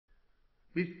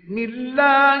بسم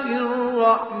الله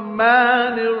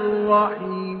الرحمن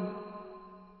الرحيم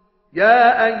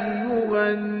يا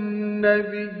أيها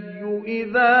النبي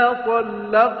إذا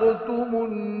طلقتم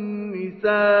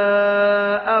النساء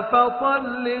فطلقوهن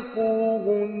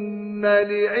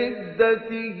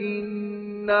لعدتهن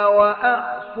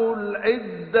وأحصوا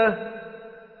العدة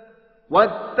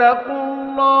واتقوا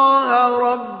الله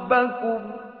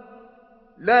ربكم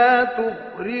لا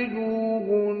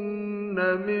تخرجوهن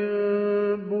من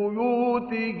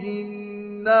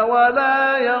بيوتهن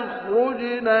ولا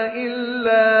يخرجن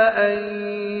إلا أن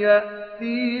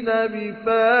يأتين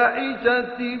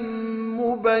بفاحشة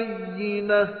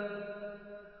مبينة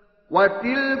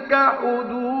وتلك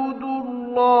حدود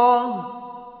الله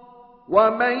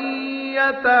ومن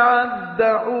يتعد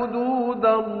حدود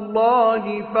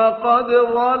الله فقد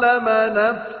ظلم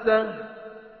نفسه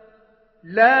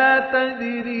لا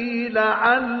تدري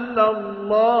لعل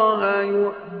الله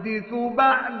يحدث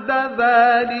بعد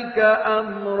ذلك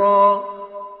أمرا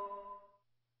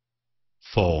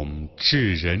奉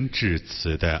至仁至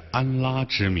慈的安拉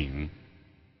之名，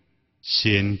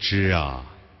先知啊，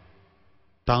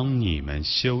当你们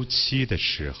休妻的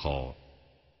时候，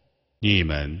你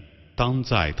们当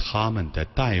在他们的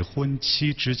待婚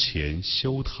期之前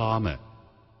休他们，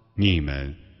你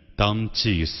们当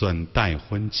计算待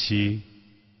婚期，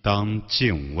当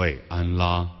敬畏安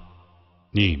拉，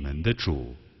你们的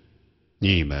主。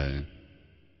你们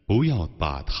不要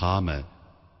把他们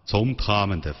从他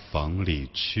们的房里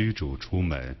驱逐出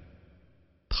门，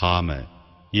他们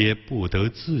也不得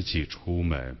自己出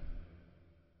门，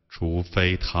除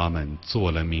非他们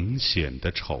做了明显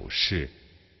的丑事。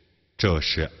这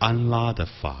是安拉的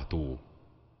法度，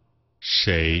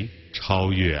谁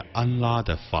超越安拉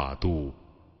的法度，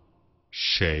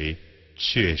谁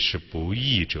却是不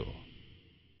义者。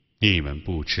你们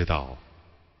不知道，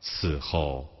此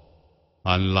后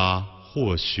安拉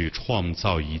或许创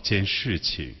造一件事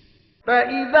情。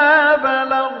فإذا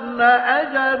بلغن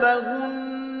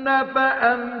أجلهن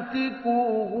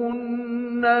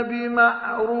فأمسكوهن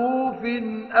بمعروف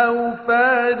أو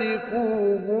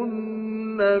فارقوهن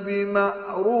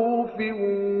بمعروف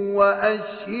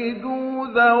وأشهدوا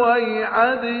ذوي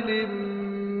عدل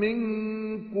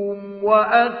منكم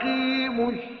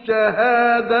وأقيموا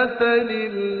الشهادة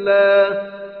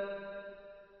لله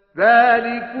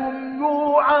ذلكم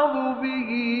يوعظ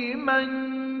به من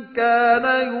كان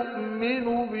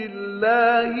يؤمن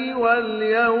بالله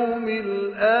واليوم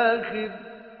الآخر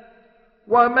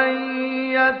ومن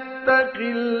يتق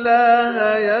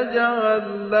الله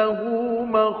يجعل له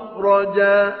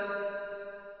مخرجا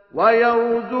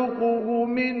ويرزقه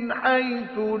من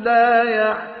حيث لا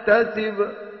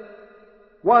يحتسب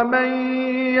ومن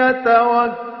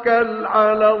يتوكل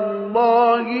على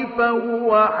الله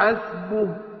فهو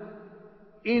حسبه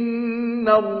إن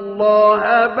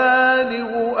الله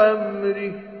بالغ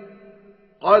أمره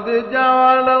قد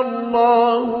جعل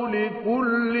الله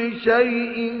لكل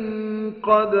شيء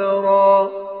قدرا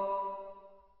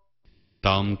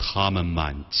当他们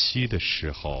满期的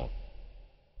时候，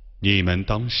你们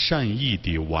当善意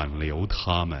地挽留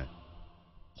他们，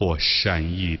或善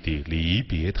意地离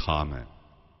别他们。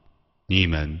你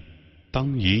们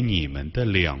当以你们的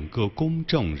2个公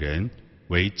证人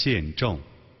为见证，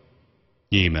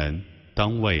你们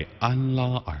当为安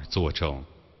拉而作证，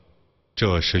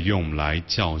这是用来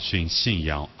教训信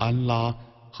仰安拉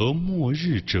和末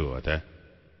日者的。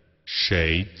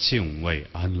谁敬畏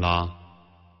安拉，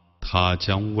他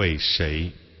将为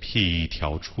谁辟一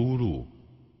条出路，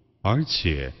而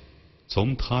且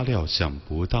从他料想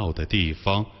不到的地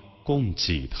方供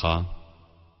给他。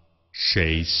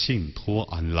谁信托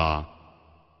安拉，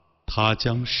他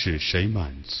将使谁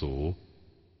满足。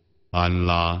安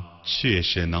拉却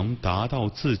是能达到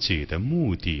自己的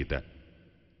目的的，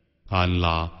安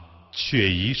拉却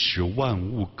已使万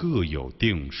物各有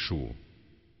定数。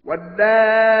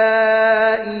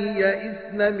واللائي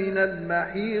يئسن من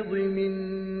المحيض من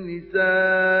نسائكم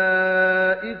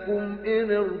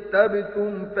إن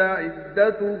ارتبتم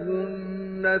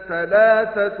فعدتهن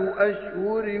 3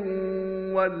 أشهر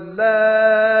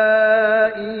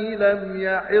واللائي لم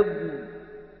يحضن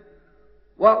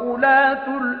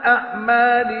وأولاة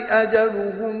الأحمال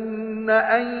أجلهن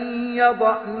أن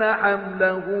يضعن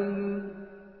حملهن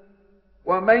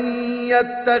ومن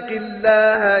يتق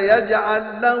الله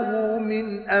يجعل له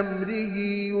من أمره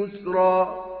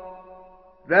يسرا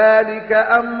ذلك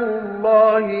أمر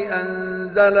الله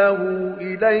أنزله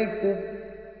إليكم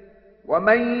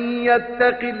ومن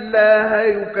يتق الله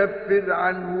يكفر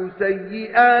عنه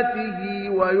سيئاته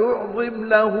ويعظم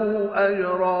له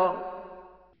أجرا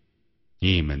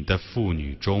你们的妇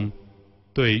女中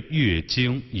对月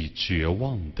经已绝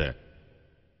望的，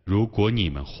如果你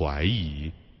们怀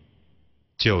疑，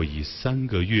就以3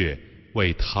个月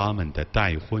为他们的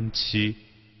待婚期；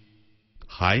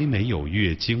还没有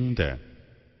月经的，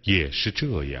也是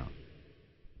这样；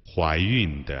怀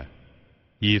孕的，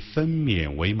以分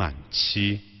娩为满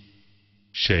期。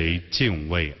谁敬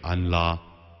畏安拉，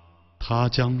他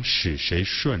将使谁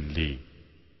顺利。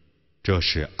这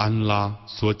是安拉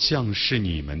所降示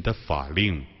你们的法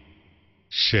令。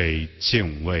谁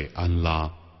敬畏安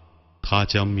拉，他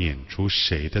将免除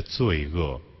谁的罪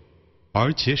恶，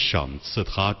而且赏赐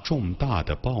他重大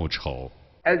的报酬。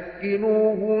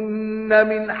أسكنوهن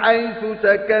من حيث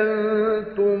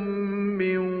سكنتم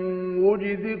من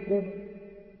وجدكم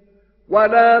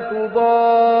ولا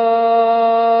تضاروهن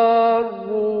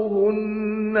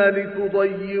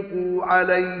لتضيقوا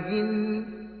عليهن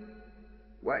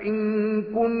وإن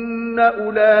كن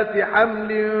أولات حمل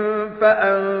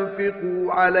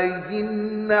فأنفقوا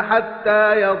عليهن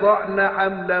حتى يضعن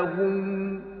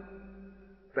حملهن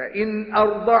فإن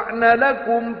أرضعن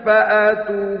لكم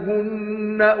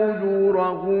فآتوهن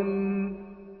أجورهن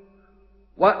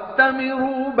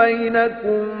وأتمروا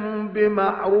بينكم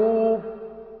بمعروف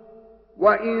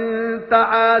وإن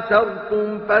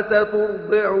تعاسرتم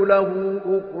فسترضع له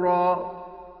أخرى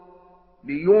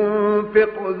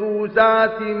لينفق ذو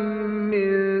سعة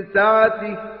من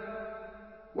سعته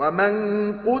ومن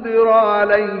قدر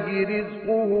عليه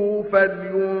رزقه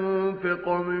فلينفق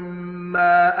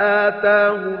مما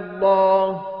آتاه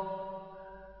الله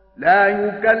لا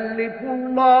يكلف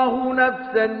الله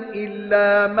نفسا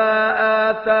إلا ما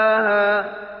آتاها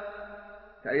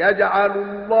سيجعل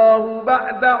الله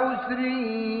بعد عسر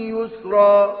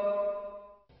يسرا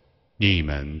你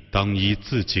们当依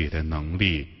自己的能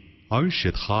力，而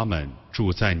使他们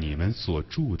住在你们所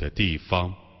住的地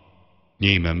方。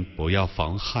你们不要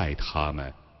妨害他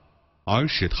们，而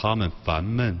使他们烦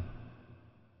闷。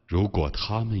如果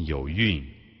他们有孕，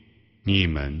你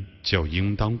们就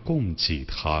应当供给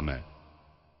他们，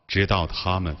直到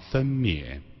他们分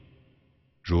娩。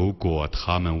如果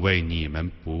他们为你们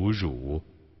哺乳，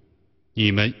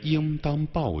你们应当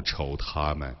报酬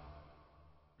他们，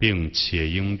并且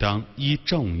应当依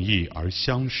正义而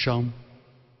相商。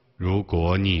如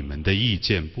果你们的意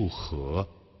见不合，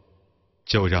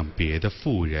就让别的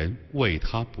妇人为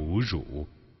他哺乳，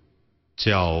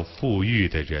叫富裕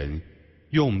的人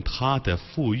用他的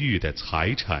富裕的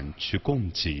财产去供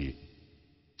给，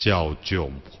叫窘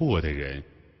迫的人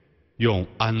用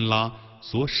安拉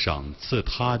所赏赐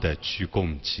他的去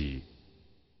供给。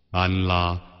安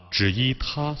拉只依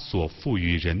他所赋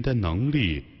予人的能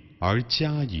力而加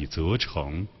以责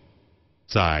成，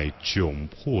在窘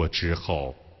迫之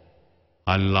后，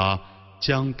安拉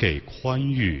将给宽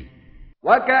裕。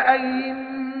وكأين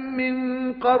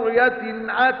من قرية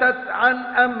عتت عن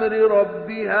أمر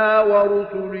ربها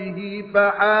ورسله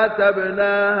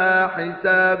فحاسبناها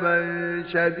حسابا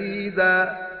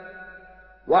شديدا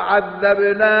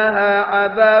وعذبناها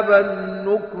عذابا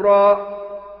نكرا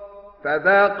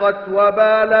فذاقت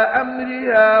وبال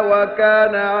أمرها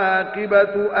وكان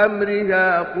عاقبة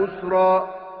أمرها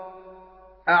خسرا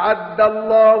أعد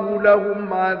الله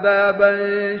لهم عذابا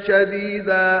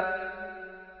شديدا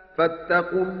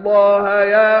فاتقوا الله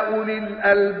يا أولي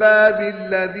الألباب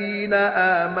الذين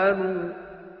آمنوا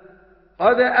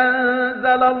قد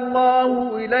أنزل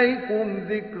الله إليكم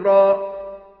ذكرا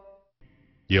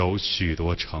有许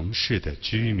多城市的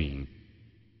居民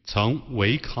曾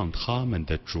违抗他们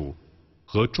的主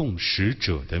和众使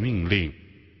者的命令，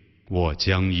我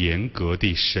将严格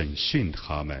地审讯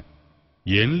他们，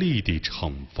严厉地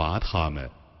惩罚他们。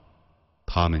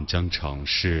他们将尝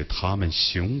试他们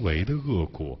行为的恶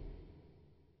果，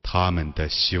他们的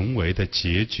行为的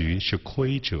结局是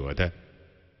亏折的。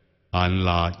安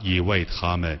拉已为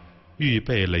他们预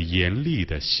备了严厉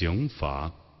的刑罚。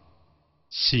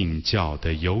信教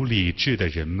的有理智的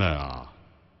人们啊，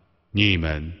你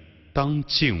们当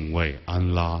敬畏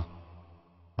安拉。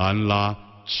安拉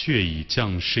却已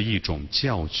降示一种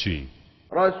教训。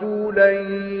رسولا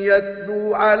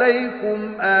يتلو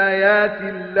عليكم آيات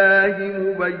الله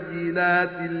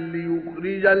مبينات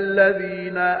ليخرج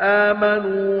الذين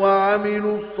آمنوا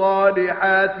وعملوا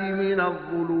الصالحات من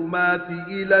الظلمات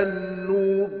إلى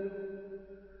النور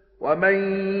ومن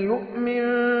يؤمن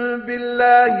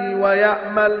بالله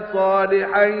ويعمل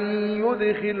صالحا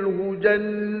يدخله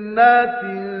جنات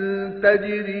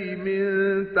تجري من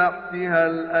تحتها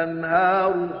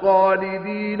الأنهار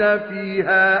خالدين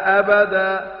فيها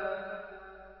أبدا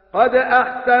قد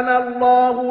أحسن الله